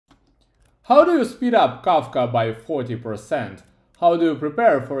How do you speed up Kafka by 40%? How do you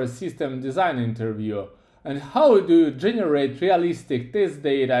prepare for a system design interview? And how do you generate realistic test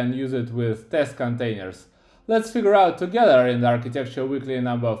data and use it with test containers? Let's figure out together in the Architecture Weekly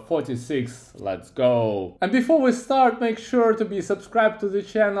number 46. Let's go! And before we start, make sure to be subscribed to the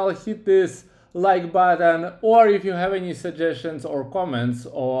channel, hit this like button, or if you have any suggestions or comments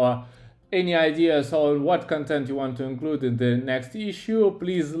or any ideas on what content you want to include in the next issue,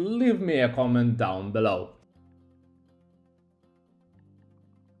 please leave me a comment down below.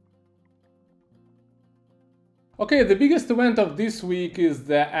 Okay, the biggest event of this week is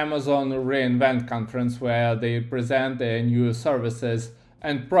the Amazon reInvent conference, where they present their new services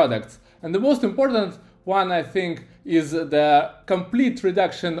and products. And the most important one, I think, is the complete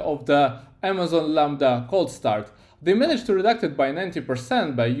reduction of the Amazon Lambda cold start. They managed to reduce it by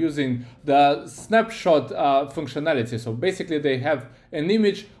 90% by using the snapshot functionality. So basically they have an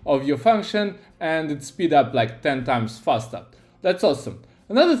image of your function and it speeds up like 10 times faster. That's awesome.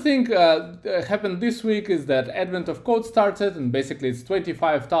 Another thing happened this week is that Advent of Code started, and basically it's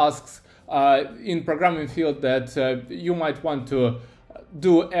 25 tasks in programming field that you might want to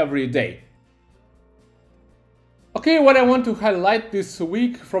do every day. Okay, what I want to highlight this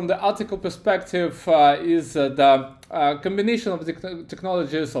week from the article perspective is the combination of the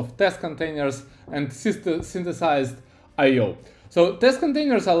technologies of test containers and synthesized I/O. So test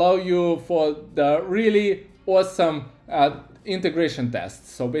containers allow you for the really awesome integration tests.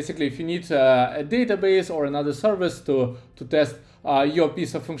 So basically, if you need a database or another service to test your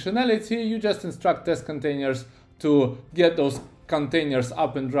piece of functionality, you just instruct test containers to get those containers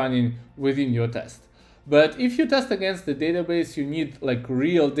up and running within your test. But if you test against the database, you need like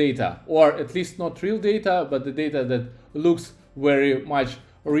real data, or at least not real data, but the data that looks very much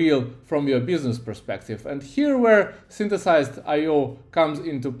real from your business perspective. And here where synthesized I/O comes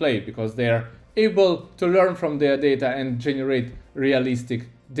into play, because they're able to learn from their data and generate realistic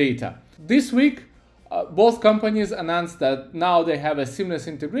data. This week, both companies announced that now they have a seamless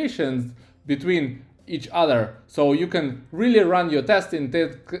integration between each other. So you can really run your test in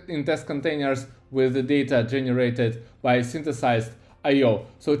test containers with the data generated by synthesized I/O.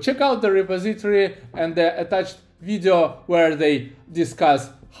 So check out the repository and the attached video where they discuss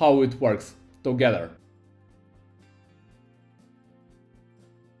how it works together.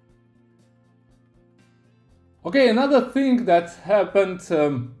 Okay, another thing that happened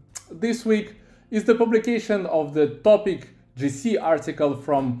this week is the publication of the TopicGC article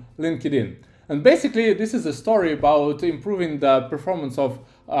from LinkedIn. And basically, this is a story about improving the performance of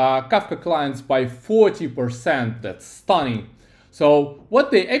Kafka clients by 40%. That's stunning. So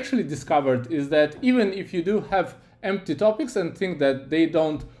what they actually discovered is that even if you do have empty topics and think that they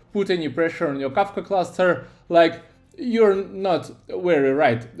don't put any pressure on your Kafka cluster, like, you're not very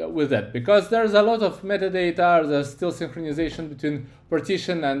right with that, because there's a lot of metadata, there's still synchronization between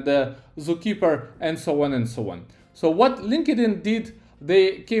partition and the zookeeper, and so on and so on. So what LinkedIn did,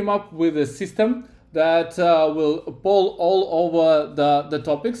 they came up with a system that will poll all over the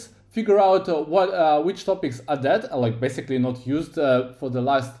topics, figure out which topics are dead, like basically not used for the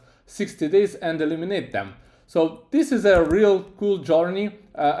last 60 days, and eliminate them. So this is a real cool journey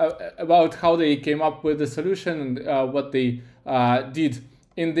about how they came up with the solution and what they did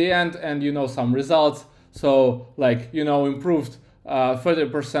in the end, and some results. So like improved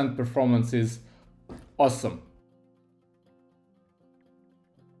 30% performance is awesome.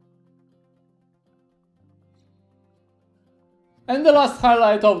 And the last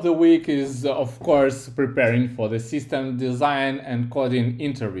highlight of the week is, of course, preparing for the system design and coding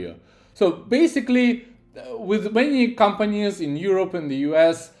interview. So basically, with many companies in Europe and the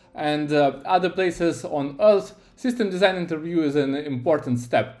US and other places on Earth, system design interview is an important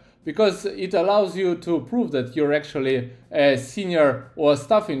step, because it allows you to prove that you're actually a senior or a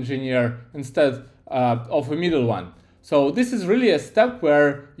staff engineer instead of a middle one. So this is really a step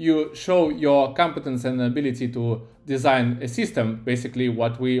where you show your competence and ability to design a system, basically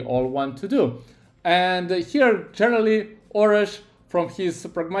what we all want to do. And here, generally, Oresh from his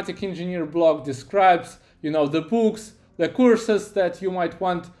Pragmatic Engineer blog describes, the books, the courses that you might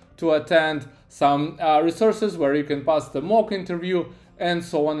want to attend, some resources where you can pass the mock interview, and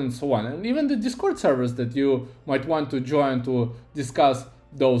so on and so on. And even the Discord servers that you might want to join to discuss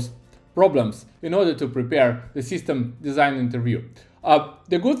those problems in order to prepare the system design interview.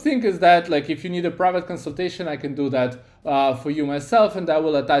 The good thing is that, like, if you need a private consultation, I can do that for you myself, and I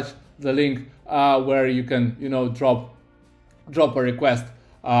will attach the link where you can, drop a request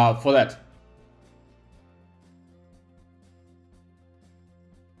for that.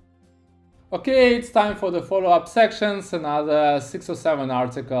 Okay, it's time for the follow-up sections, another 6 or 7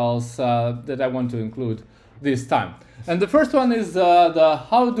 articles that I want to include this time. And the first one is the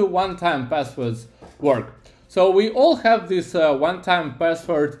how do one-time passwords work. So we all have this one-time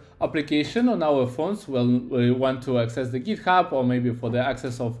password application on our phones when we want to access the GitHub or maybe for the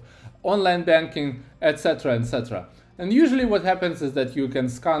access of online banking, etc., etc. And usually what happens is that you can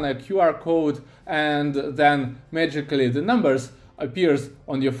scan a QR code and then magically the numbers appears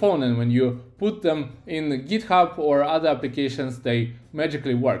on your phone, and when you put them in GitHub or other applications, they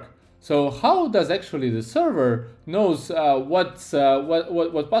magically work. So how does actually the server knows what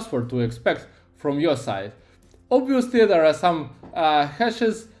password to expect from your side? Obviously there are some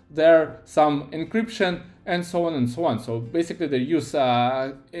hashes, there are some encryption, and so on and so on. So basically they use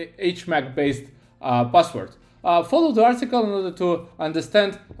HMAC based password. Follow the article in order to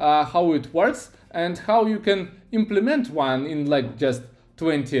understand how it works and how you can implement one in like just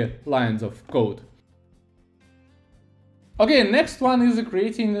 20 lines of code. Okay, next one is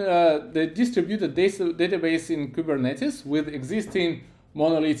creating the distributed database in Kubernetes with existing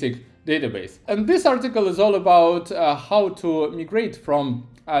monolithic database. And this article is all about how to migrate from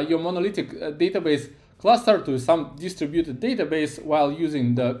your monolithic database cluster to some distributed database while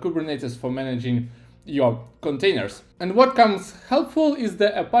using the Kubernetes for managing your containers. And what comes helpful is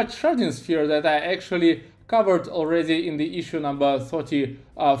the Apache ShardingSphere that I actually covered already in the issue number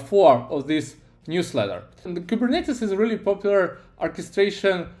 34 of this newsletter. And the Kubernetes is a really popular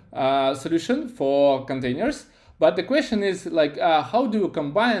orchestration solution for containers, but the question is like how do you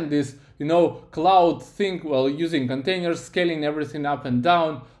combine this cloud thing while using containers, scaling everything up and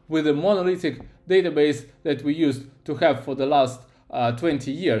down with a monolithic database that we used to have for the last 20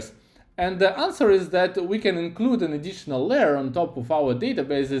 years? And the answer is that we can include an additional layer on top of our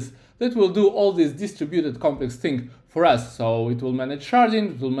databases that will do all this distributed complex thing for us. So it will manage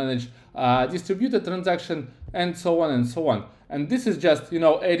sharding, it will manage distributed transaction, and so on and so on. And this is just,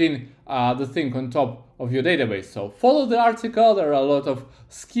 adding the thing on top of your database. So follow the article. There are a lot of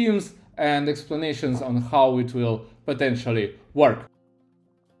schemes and explanations on how it will potentially work.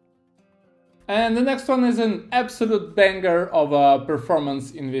 And the next one is an absolute banger of a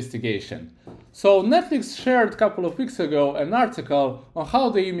performance investigation. So Netflix shared a couple of weeks ago an article on how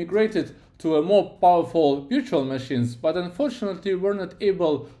they migrated to a more powerful virtual machines, but unfortunately were not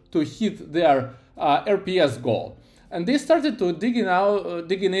able to hit their RPS goal. And they started to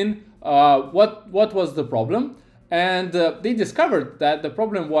digging in what was the problem, and they discovered that the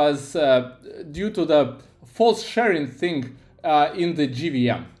problem was due to the false sharing thing in the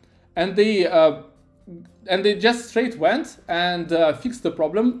JVM. And they just straight went and fixed the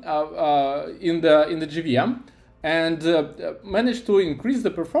problem in the JVM and managed to increase the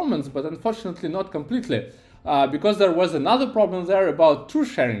performance, but unfortunately not completely, because there was another problem there about true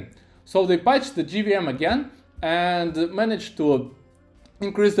sharing. So they patched the JVM again and managed to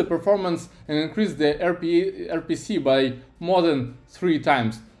increase the performance and increase the RPC by more than 3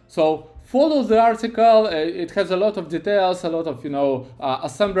 times. So follow the article. It has a lot of details, a lot of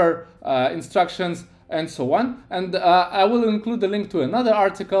assembler instructions, and so on. And I will include the link to another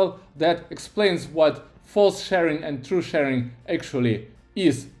article that explains what false sharing and true sharing actually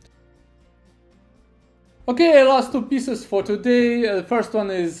is. Okay, last 2 pieces for today. The first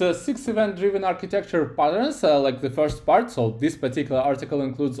one is 6 event-driven architecture patterns, like the first part. So this particular article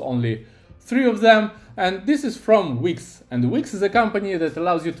includes only 3 of them. And this is from Wix. And Wix is a company that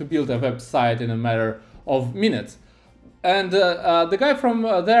allows you to build a website in a matter of minutes. And the guy from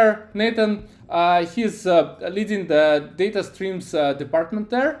there, Nathan, he's leading the data streams department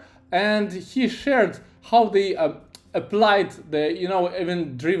there. And he shared how they applied the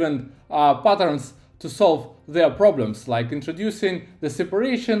event-driven patterns to solve their problems, like introducing the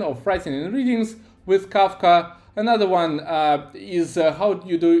separation of writing and readings with Kafka. Another one is how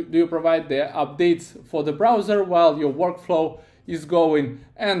do you provide the updates for the browser while your workflow is going,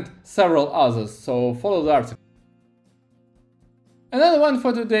 and several others. So follow the article. Another one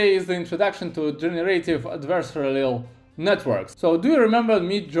for today is the introduction to generative adversarial networks. So do you remember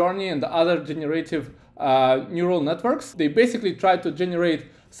Midjourney and the other generative neural networks? They basically try to generate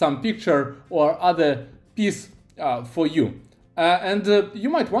some picture or other piece for you. And you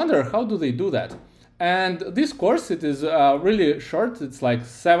might wonder, how do they do that? And this course, it is really short. It's like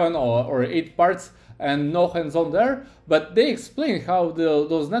 7 or 8 parts and no hands-on there. But they explain how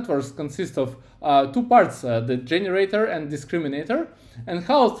those networks consist of 2 parts, the generator and discriminator, and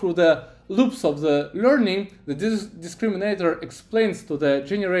how through the loops of the learning, the discriminator explains to the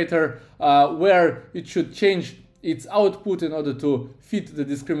generator where it should change its output in order to fit the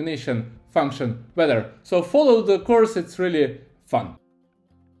discrimination function better. So follow the course, it's really fun.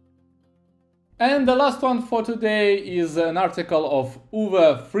 And the last one for today is an article of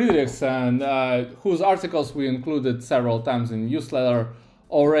Uwe Friedrichsen, whose articles we included several times in newsletter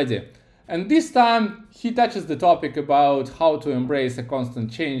already. And this time he touches the topic about how to embrace a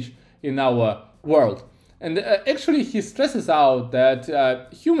constant change in our world. And actually he stresses out that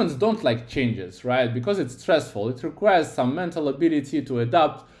humans don't like changes, right? Because it's stressful. It requires some mental ability to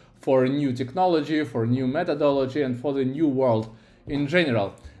adapt for a new technology, for a new methodology, and for the new world in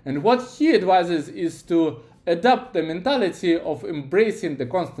general. And what he advises is to adapt the mentality of embracing the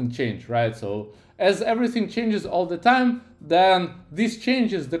constant change, right? So as everything changes all the time, then this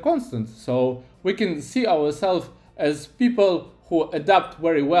change is the constant. So we can see ourselves as people who adapt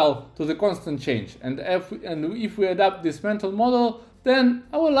very well to the constant change. And if we adapt this mental model, then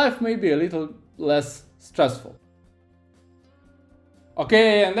our life may be a little less stressful.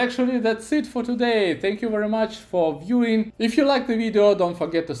 Okay, and actually that's it for today. Thank you very much for viewing. If you like the video, don't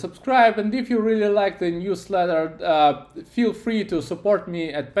forget to subscribe. And if you really like the newsletter, feel free to support me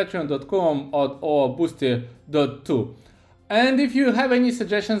at patreon.com or boosty.to. And if you have any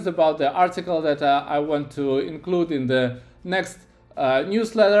suggestions about the article that I want to include in the next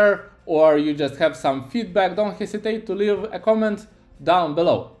newsletter, or you just have some feedback, don't hesitate to leave a comment down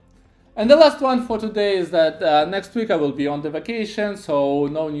below. And the last one for today is that next week I will be on the vacation, so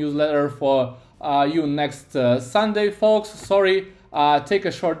no newsletter for you next Sunday, folks. Sorry, take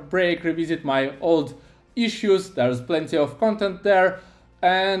a short break, revisit my old issues. There's plenty of content there.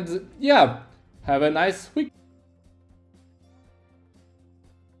 And yeah, have a nice week.